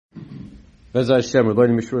Be'ez Hashem, we're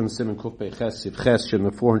learning Mishna and Simon Kuf Ches,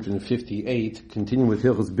 Shem 458, continuing with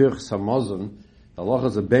Hilchos Birchas Hamozon, the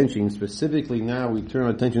halachas of benching. Specifically now we turn our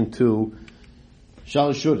attention to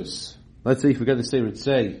Shalosh Seudos. Let's say you forget to say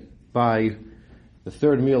Rit'zai by the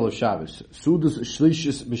third meal of Shabbos. Seudos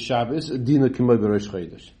Shlishis b'Shabbos, Dina K'may b'Rosh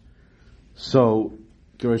Chodesh. So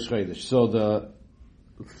the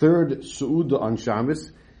third Seudah on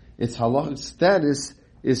Shabbos, its halachic status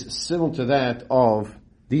is similar to that of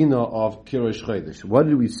Dina of Kirosh Chodesh. What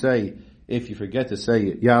did we say if you forget to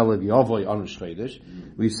say Ya'alev Yavoy on Rosh Chodesh?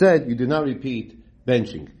 We said you do not repeat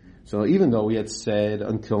benching. So even though we had said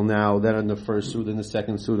until now that on the first Seudah and the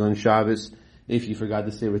second Seudah on Shabbos, if you forgot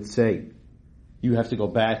to say Rit'zai, you have to go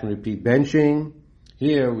back and repeat benching.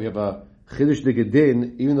 Here we have a Chiddush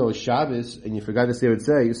D'Gedin, even though it's Shabbos and you forgot to say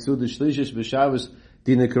Rit'zai, Seudah Shlishish b'Shabbos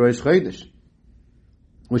Dina Kirosh Chodesh,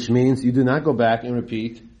 which means you do not go back and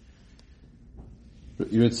repeat.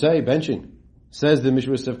 You would say benching. Says the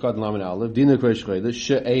Mishna Sefkat Lamed Aleph, Dina Kirosh Chodesh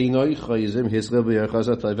she'einoi chayzim hiskel b'yachas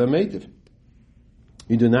atay v'meitiv.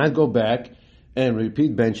 You do not go back and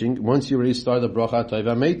repeat benching once you already start the bracha atay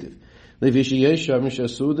v'meitiv.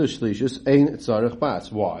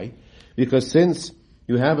 Why? Because since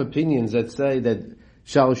you have opinions that say that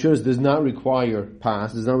Shalosh Seudos does not require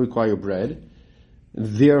pas, does not require bread,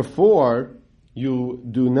 therefore you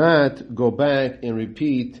do not go back and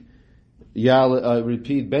repeat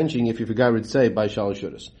benching if you forgot Rit'zai by Shalosh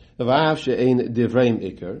Seudos.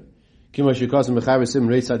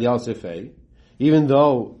 Even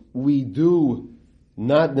though we do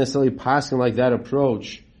not necessarily pass like that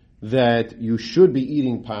approach that you should be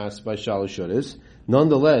eating pas by Shalosh Seudos,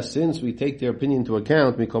 nonetheless, since we take their opinion into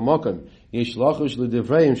account, they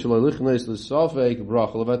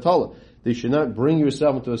should not bring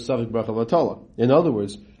yourself into a safek bracha v'atola. In other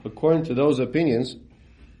words, according to those opinions,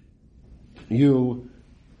 you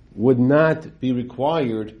would not be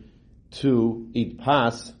required to eat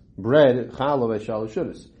pas, bread, challah, at Shalosh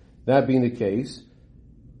Seudos. That being the case,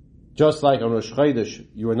 just like on Rosh Chodesh,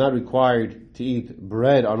 you are not required to eat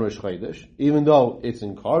bread on Rosh Chodesh, even though it's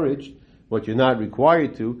encouraged, but you're not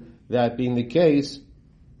required to. That being the case,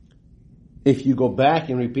 if you go back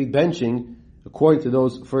and repeat benching, according to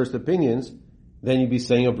those first opinions, then you'd be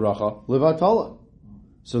saying a bracha levatala.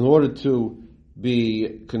 So in order to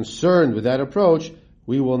be concerned with that approach,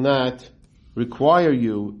 we will not require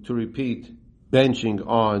you to repeat benching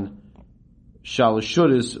on Shalosh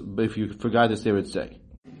Seudos if you forgot to say Rit'zai.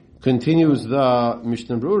 Continues the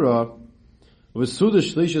Mishna Berura with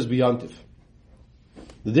Seudos Shlishis b'Yantif.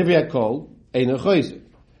 The Divrei Kol Eino Chayzer.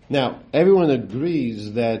 Now, everyone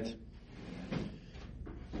agrees that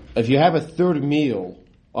if you have a third meal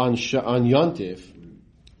on Yantif,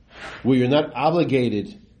 where you're not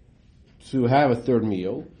obligated to have a third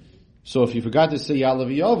meal, so if you forgot to say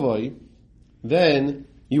Ya'alev Yavoy, then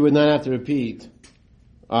you would not have to repeat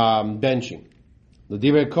benching. The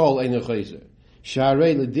Divrei Kol Eino Chayzer.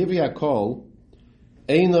 Sharei the Divrei Kol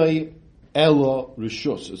Einoi Elo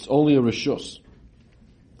Rishus. It's only a Rishus.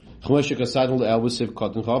 As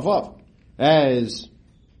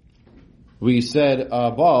we said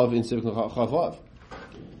above in Sivk Chavav.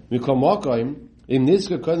 Im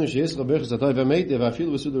Niska Kodesh Yisrael Birchas Atay V'Meitiv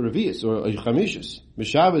Afil V'Suda Revius or Chamishus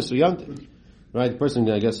B'Shabbos or Yantiv. Right, the person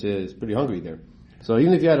I guess is pretty hungry there. So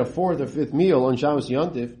even if you had a fourth or fifth meal on Shabbos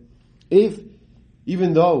Yantiv,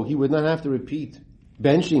 even though he would not have to repeat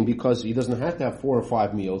benching because he doesn't have to have 4 or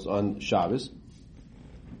 5 meals on Shabbos,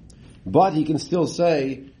 but he can still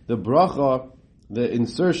say the bracha, the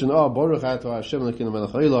insertion of Baruch Atah Hashem Elokeinu Melech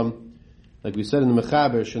Haolam, like we said in the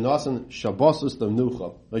Mechaber, Shenasan Shabbosos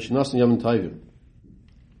L'Mnucha, like Shenasan Yom Tovim,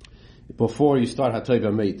 before you start Hatay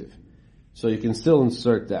V'Meitiv. So you can still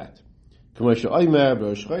insert that.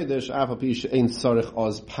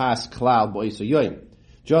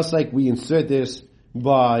 Just like we insert this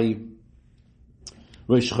by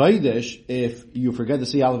Rosh Chodesh, if you forget to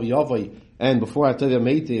say Ya'alev Yavoy, and before Hatay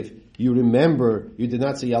V'Meitiv, you remember you did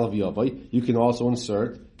not say Ya'alev Yavoy, you can also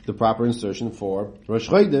insert the proper insertion for Rosh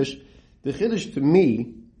Chodesh. The Chiddush to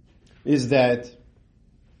me is that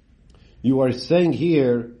you are saying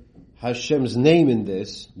here Hashem's name in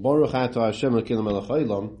this, Baruch Atah Hashem Elokeinu Melech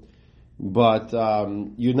Haolam, but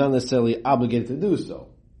you're not necessarily obligated to do so,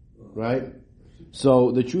 right?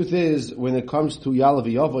 So the truth is, when it comes to Ya'alev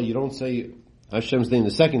Yavoy, you don't say Hashem's name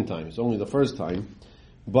the second time; it's only the first time.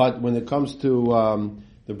 But when it comes to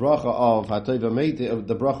the bracha of Hatay V'Meitiv,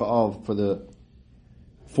 the bracha of for the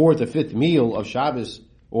fourth or fifth meal of Shabbos,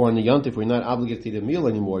 or on the Yantif, we're not obligated to eat a meal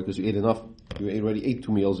anymore because you ate enough. You already ate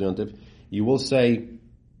 2 meals Yantif. You will say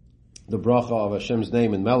the bracha of Hashem's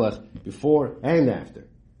name in Melech before and after.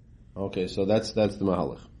 Okay, so that's the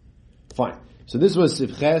Mahalach. Fine. So this was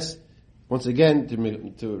Sif Ches. Once again, to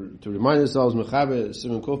remind ourselves, Mechaber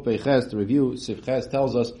Simon Kuf Peiches, to review, Sif Ches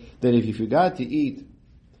tells us that if you forgot to eat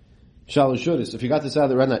Shalosh Seudos, if you forgot to say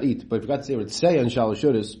that not eat, but if you forgot to say Rit'zai on Shalosh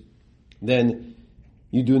Seudos, then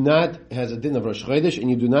you do not, has a din of Rosh Chodesh, and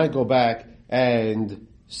you do not go back and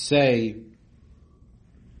say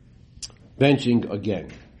benching again.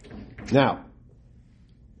 Now,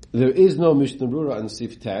 there is no Mishna Berura on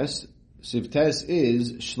Sif Tes. Sif Tes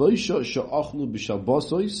is Shloisha she'achlu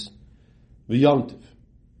b'Shabbosos v'Yom Tov.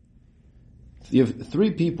 You have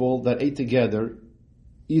three people that ate together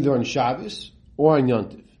either on Shabbos or on Yom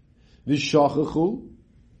Tov. V'shachachu,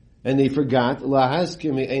 and they forgot,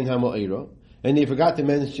 lahaskim ein ha'ma'ira, and they forgot to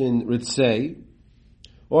mention Rit'zai,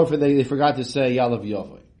 or they forgot to say Yalav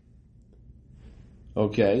Yavai.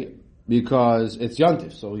 Okay, because it's Yom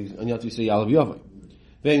Tov, so on Yom Tov you say Yalav Yavai.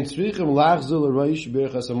 They have to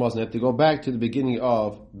go back to the beginning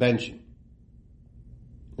of benching.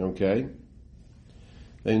 Okay?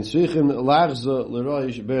 They have to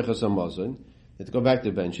go back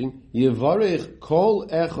to benching.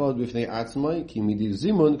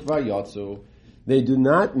 They do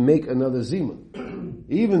not make another zimun.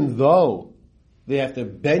 Even though they have to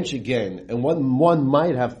bench again, and one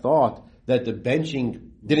might have thought that the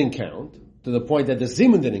benching didn't count, to the point that the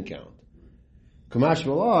zimun didn't count. Kamash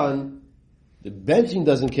Malan, the benching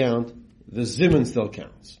doesn't count, the zimun still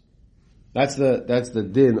counts. That's the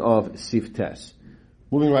din of Sif Tes.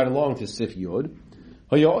 Moving right along to Sif Yod.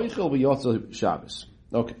 Shabbos.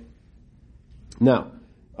 Okay. Now,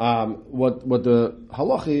 what the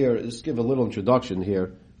halacha here is, give a little introduction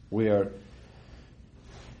here, where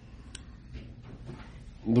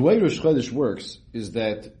the way Rosh Chodesh works is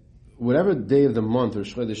that whatever day of the month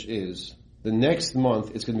Rosh Chodesh is, the next month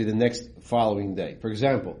it's going to be the next following day. For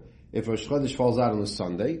example, if Rosh Chodesh falls out on a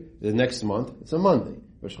Sunday, the next month it's a Monday.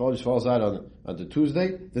 Rosh Chodesh falls out on the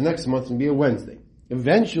Tuesday, the next month it's going to be a Wednesday.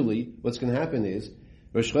 Eventually, what's going to happen is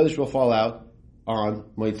Rosh Chodesh will fall out on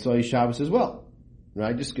Motzei Shabbos as well.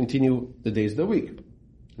 Right? Just continue the days of the week.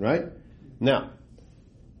 Right? Now,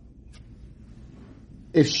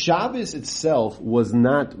 if Shabbos itself was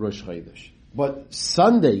not Rosh Chodesh, but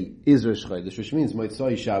Sunday is Rosh Chodesh, which means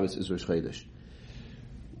Motzei Shabbos is Rosh Chodesh,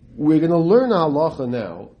 we're going to learn a halacha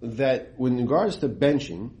now that when in regards to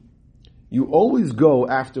benching, you always go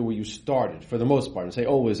after where you started, for the most part. And say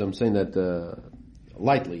always, I'm saying that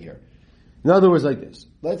lightly here. In other words, like this.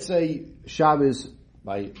 Let's say Shabbos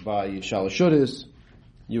by Shalosh Seudos,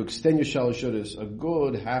 you extend your Shalosh Seudos a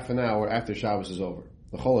good half an hour after Shabbos is over.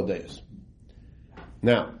 The whole days.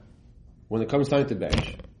 Now, when it comes time to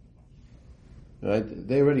bench, right,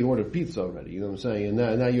 they already ordered pizza already, you know what I'm saying?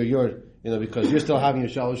 And now you're because you're still having your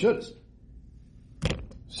Shalosh Seudos.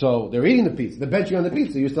 So they're eating the pizza, they're benching on the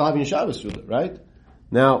pizza, you're still having your Shabbos Seudah, right?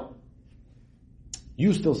 Now,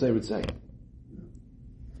 you still say Rit'zai.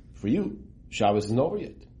 For you, Shabbos isn't over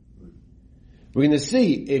yet. We're going to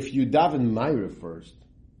see if you daven Ma'ariv first,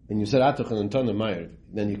 and you said Atach and Anton Ma'ariv,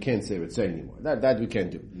 then you can't say Rit'zai anymore. That we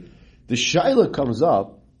can't do. The Shaila comes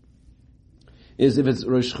up is if it's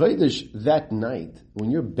Rosh Chodesh that night,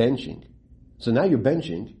 when you're benching, so now you're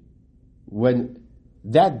benching when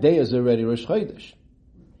that day is already Rosh Chodesh.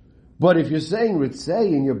 But if you're saying Rit'zai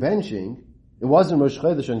and you're benching, it wasn't Rosh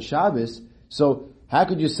Chodesh on Shabbos, so how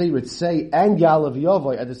could you say Rit'zai and Yalav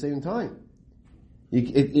Yavai at the same time?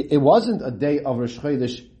 It wasn't a day of Rosh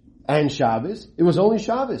Chodesh and Shabbos, it was only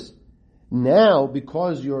Shabbos. Now,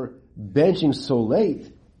 because you're benching so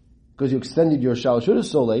late, because you extended your Shalosh Seudos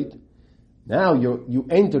so late, now you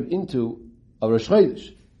entered into a Rosh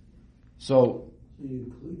Chodesh. So you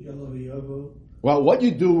include Yalav Yavai? Well, what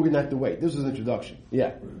you do, we're going to have to wait. This is an introduction.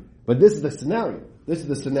 Yeah. But this is the scenario.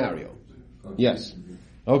 Yes.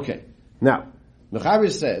 Okay. Now,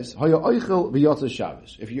 Mechaber says,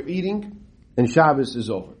 Shabbos. If you're eating and Shabbos is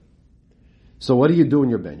over. So what do you do when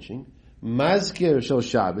you're benching? Mazkir shel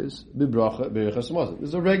Shabbos bibracha Birchas Hamozon. This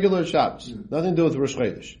is a regular Shabbos. Nothing to do with Rosh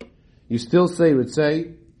Chodesh. You still say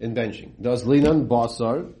Rit'zai in benching. Does linan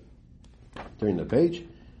basar, turn the page,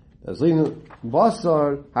 does linan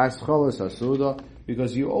basar hascholas hasuda,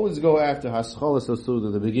 because you always go after hascholas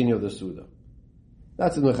hasuda, the beginning of the suda.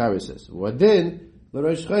 That's what Mechaber says. What then?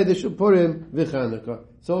 L'Rosh Chodesh u'Purim v'Chanukah.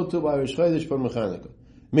 So too by Rosh Chodesh for Chanukah.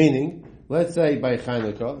 Meaning, let's say by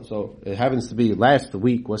Chanukah, so it happens to be last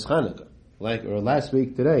week was Chanukah. Or last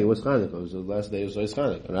week today was Chanukah. It was the last day of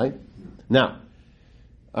Chanukah, right? Now,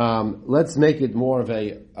 let's make it more of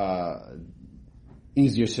a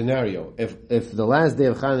easier scenario. If the last day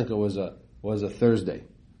of Chanukah was a Thursday,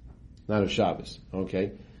 not a Shabbos,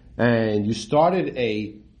 okay? And you started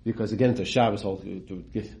because again it's a Shabbos,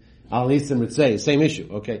 Al Nisim Rit'zai, same issue,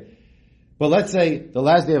 okay? But let's say the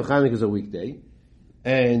last day of Chanukah is a weekday,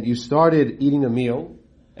 and you started eating a meal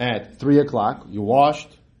at 3 o'clock, you washed,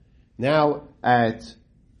 now at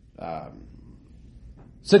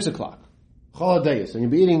 6 o'clock, Chol, and you'll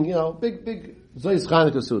be eating, big Zeis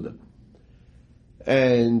Chanukah Suda.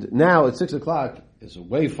 And now at 6 o'clock, it's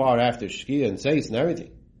way far after Shkia and Seif and everything.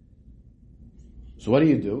 So what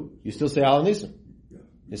do? You still say Al Nisan.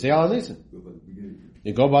 You say Al Nisan.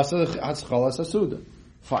 You go Basa Chalas Suda.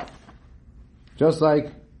 Fine. Just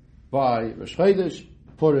like by Rosh Chodesh,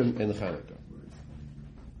 Purim, and Chanukah.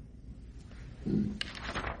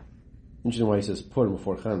 Interesting why he says Purim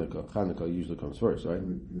before Chanukah. Chanukah usually comes first, right?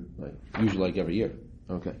 Usually like every year.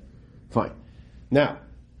 Okay. Fine. Now,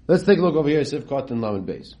 let's take a look over here, Sivkot and Lamed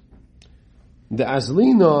Beis. The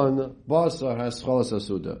Azlinon Basar has Chalas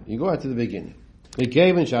Asuda. You go out to the beginning. And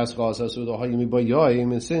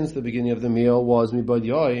since the beginning of the meal was Mibad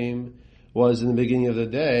Yoim, was in the beginning of the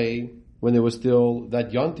day, when there was still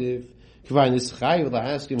that Yontiv,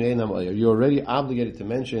 you're already obligated to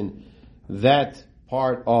mention that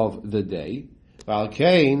part of the day.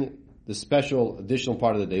 The special additional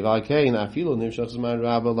part of the day.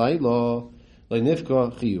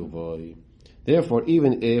 Therefore,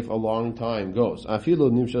 even if a long time goes, the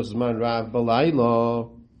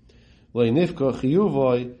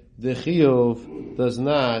chiyuv does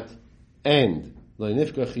not end.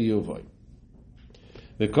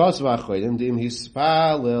 Because if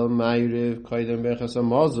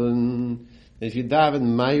you daven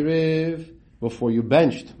Ma'ariv before you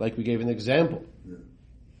benched, like we gave an example,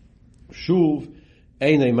 Shuv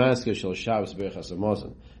einay masker shel Shabbos Birchas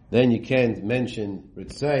Hamozon, then you can't mention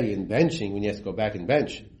Rit'zai in benching when you have to go back and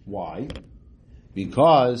bench. Why?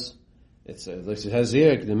 Because it has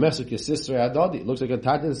here the Mesuk Yisisrei Adadi. It looks like a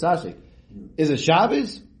Tata Sashik. Is it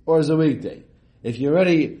Shabbos or is it a weekday? If you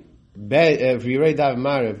already daven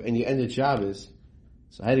Ma'ariv and you ended Shabbos,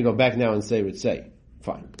 so how do you go back now and say Rit'zai?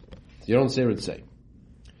 Fine. So you don't say Rit'zai.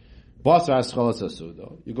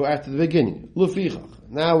 You go after the beginning.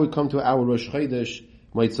 Now we come to our Rosh Chodesh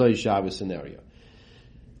Motzei Shabbos scenario.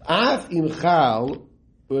 Af imchal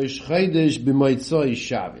Rosh Chodesh b'Motzei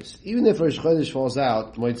Shabbos. Even if Rosh Chodesh falls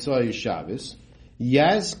out Motzei Shabbos,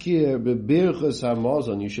 Yazkir b'Birchas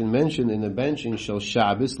Hamozon. You should mention in the benching shel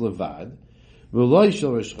Shabbos levad v'loy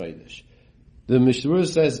shel Rosh Chodesh. The Mishna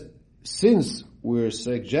says, since we're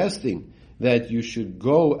suggesting that you should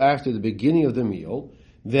go after the beginning of the meal,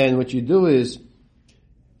 then what you do is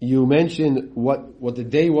you mention what the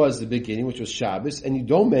day was at the beginning, which was Shabbos, and you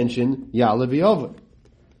don't mention Ya'aleh v'Yovel.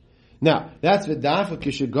 Now, that's v'dafa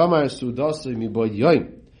kishegamar sudasei miboid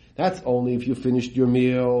yoim. That's only if you finished your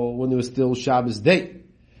meal when it was still Shabbos day.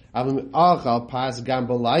 But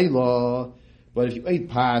if you ate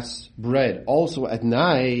pas bread also at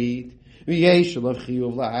night, and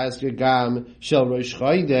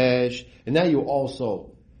now you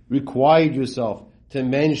also required yourself to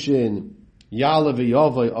mention Ya'aleh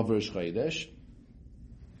v'Yovel of Rosh Chodesh,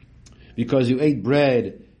 because you ate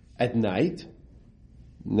bread at night.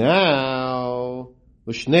 Now,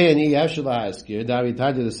 to say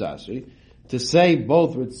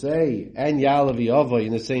both Rit'zai and Ya'aleh v'Yovel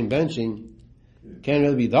in the same benching can't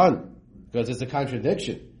really be done, because it's a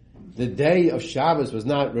contradiction. The day of Shabbos was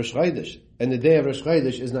not Rosh Chodesh, and the day of Rosh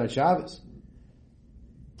Chodesh is not Shabbos.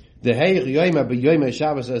 The Heich Yoyma b'Yoyma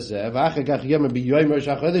Shabbos hazeh, v'achakach Yoyma b'Yoyma Rosh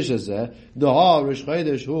Chodesh hazeh, the whole Rosh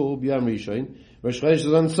Chodesh hu b'Yom Rishon, Rosh Chodesh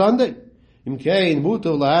is on Sunday. Im kein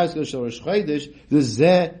mutov lahaskel shel Rosh Chodesh, the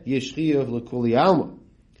zeh yeshchiyuv l'kuli alma.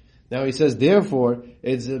 Now he says, therefore,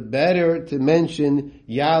 it's better to mention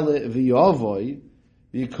Ya'aleh v'Yovel,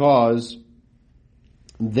 because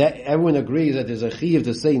that everyone agrees that there's a chiyuv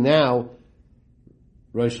to say now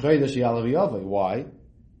Rosh Chodesh Ya'aleh v'Yovel. Why?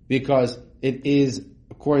 Because it is,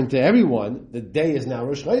 according to everyone, the day is now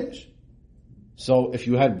Rosh Chodesh. So if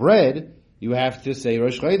you had bread, you have to say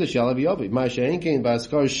Rosh Chodesh Ya'aleh v'Yovel. Ma'ashe'en kein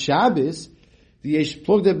ba'askar Shabbos, the yesh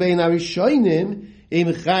plugda bein harishonim im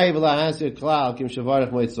chayv la'asir klal kim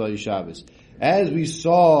shavarach motzei Shabbos. As we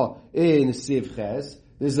saw in Seif Ches,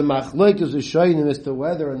 there's a machlokes rishonim as to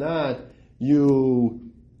whether or not you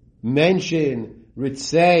mention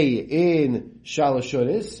Rit'zai in Shalosh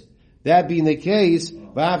Seudos. That being the case,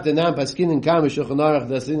 v'aftanam paskin and kam shulchan aruch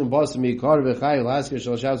dasin and basim yikar v'chayv la'asir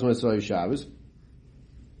shal Shabbos motzei Shabbos.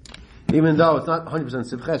 Even though it's not 100%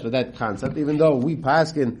 Seif Ches, but that concept, even though we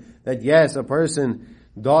paskin that yes, a person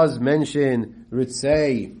does mention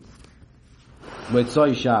Rit'zai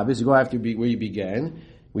Motzei Shabbos, you go after where you began,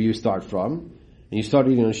 where you start from, and you start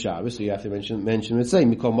eating on Shabbos, so you have to mention Rit'zai.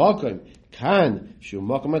 Mikol Makom, Kan, Shu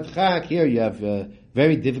Makom Adchak, here you have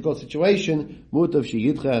very difficult situation, mutav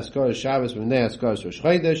sheyidcha haskar Shabbos v'nei haskar Rosh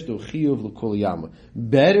Chodesh to chiyuv l'kul yama.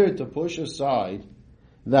 Better to push aside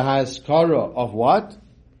the haskara of what?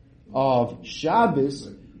 Of Shabbos.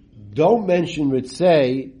 Don't mention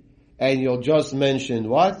Rit'zai, and you'll just mention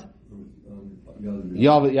what?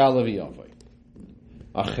 Yalav Yavai.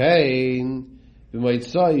 Achein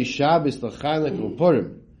b'Mitzai Shabbos l'Chanukah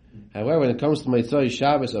u'Purim. However, when it comes to Mitzai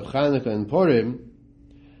Shabbos of Chanukah and Purim,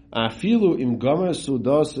 afilu im gomer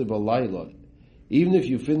sudas b'layla, even if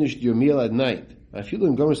you finished your meal at night, afilu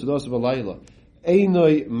im gomer sudas b'layla,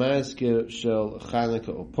 einoi masker shel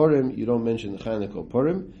Chanukah or Purim, you don't mention Chanukah or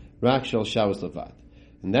Purim, rak shel Shabbos levad.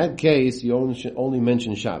 In that case, you only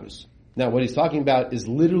mention Shabbos. Now, what he's talking about is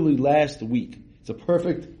literally last week. It's a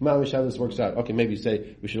perfect amount of Shabbos works out. Okay, maybe you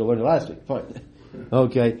say we should have learned it last week. Fine.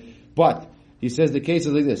 Okay, but he says the case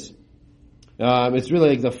is like this. It's really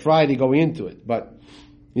like the Friday going into it, but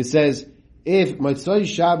he says, if Mitzvah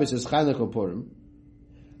Shabbos is Chanukah Purim,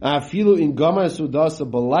 afilu in Gomar Sudasa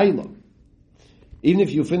Balayla, even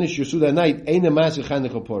if you finish your Suda at night, Eina Masir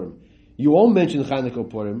Chanukah Purim, you won't mention Chanukah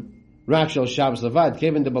Purim, Rak Shel Shabbos Levad,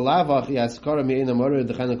 Kevin de Balavach, Yaskara Me'ena Mora,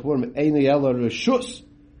 the Chanukah Purim, Eina Yela Reshus,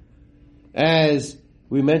 as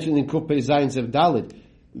we mentioned in Kuf Pei Zayin Sev Dalit,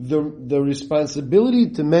 the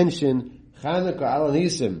responsibility to mention Chanukah Al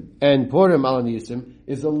Nisim and Purim Al Nisim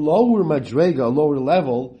is a lower madrega, a lower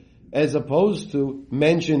level, as opposed to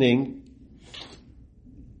mentioning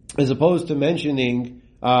Rit'zai.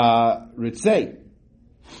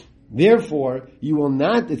 Therefore, you will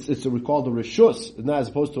not. It's called a reshus, not as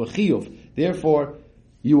opposed to a chiyuv. Therefore,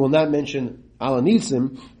 you will not mention Al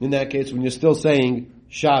Nisim in that case when you're still saying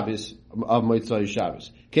Shabbos of Mitzvah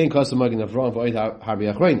Shabbos. Kein kasamagin Avram v'oid harbi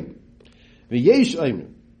achreinim. V'yesh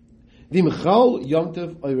oimrim. Dimchal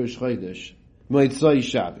yomtev oyrosh chodesh Mitzvah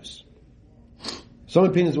Shabbos. Some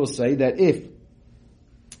opinions will say that if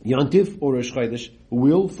Yontif or Rosh Chodesh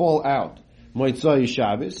will fall out Mitzvah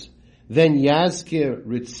Shabbos, then Yazkir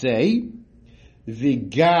Rit'zai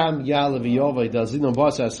v'gam Yalav Yovai dazinon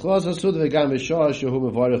basa aschos asud v'gam v'shah shehu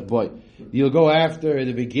mevarich boy. You'll go after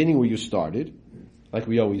the beginning where you started, like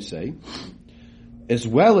we always say, as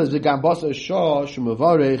well as the gam basa shah shehu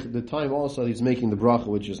mevarich, the time also he's making the bracha,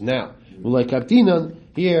 which is now. Like Kaptinan,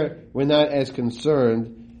 here we're not as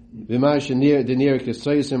concerned that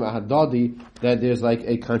there's like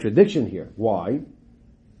a contradiction here. Why?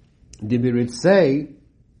 Because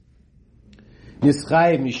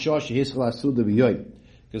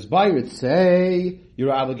by Rit'zai,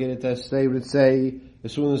 you're obligated to say Rit'zai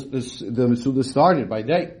as soon as the Suda started, by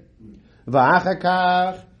day. And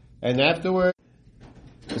afterwards,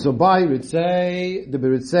 so by Rit'zai,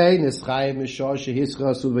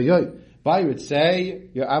 by Rit'zai,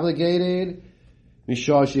 you're obligated as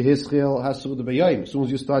soon as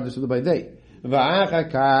you start the Suda by day.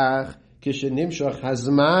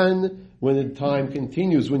 When the time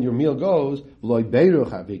continues, when your meal goes, you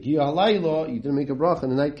didn't make a bracha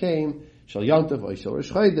and the night came, will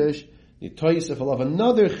have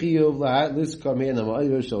another chiyuv.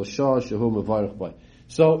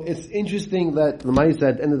 So it's interesting that the Ma'aseh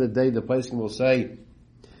at the end of the day, the Poskim will say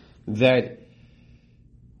that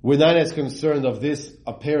we're not as concerned of this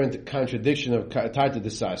apparent contradiction of Tarta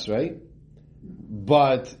Desas, right?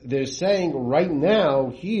 But they're saying right now,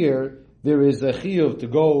 here, there is a chiyuv to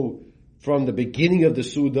go from the beginning of the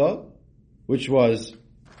Suda, which was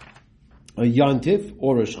a Yantif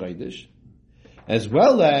or a Chodesh, as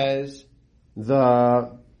well as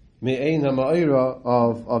the Me'ein HaMa'ira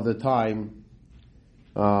of the time,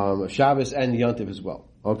 Shabbos and Yantif as well.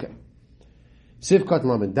 Okay. Sivkat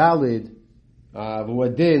Lamed Dalid, you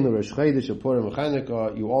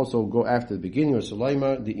also go after the beginning of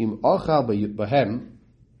Sulaima, the im achal bahem.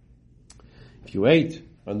 If you ate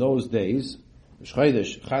on those days,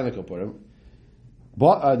 Chodesh, Chanukah, Purim,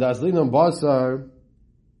 daslinam basar.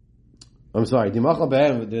 I'm sorry, dimachal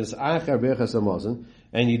bahem. There's achar Birchas Hamozon,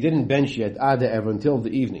 and you didn't bench yet ada ever until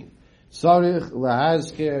the evening. Sarich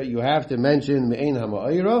lahazker, you have to mention me'ein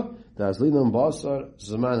hama'ira. Daslinam basar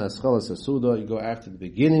zman haschalas hasuda. You go after the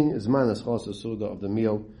beginning zman haschalas hasuda of the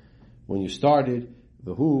meal when you started.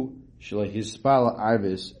 V'hu shalei hispala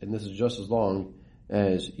arvis, and this is just as long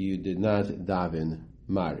as you did not daven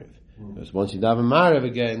mariv. Because once you daven mariv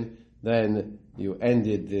again, then you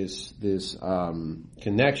ended this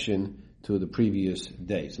connection to the previous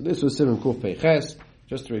day. So this was Simon Kuf Pei Ches.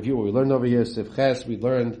 Just to review what we learned over here, Sif Ches, we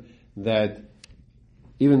learned that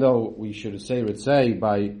even though we should say Rit'zai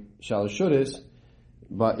by Shalosh Seudos,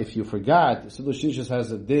 but if you forgot, Shalosh Seudos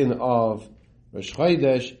has a din of Rosh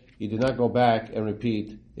Chodesh, you do not go back and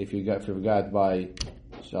repeat if you forgot by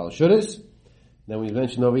Shalosh Seudos. Then we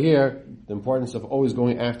mentioned over here the importance of always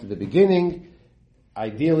going after the beginning.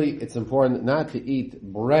 Ideally, it's important not to eat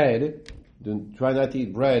bread. Try not to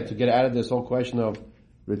eat bread to get out of this whole question of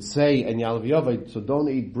Rit'zai and Yalav Yavai. So don't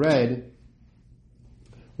eat bread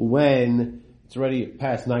when it's already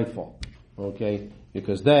past nightfall. Okay?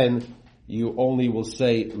 Because then you only will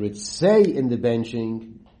say Rit'zai in the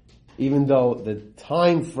benching, even though the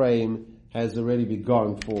time frame has already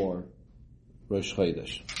begun for Rosh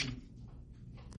Chodesh.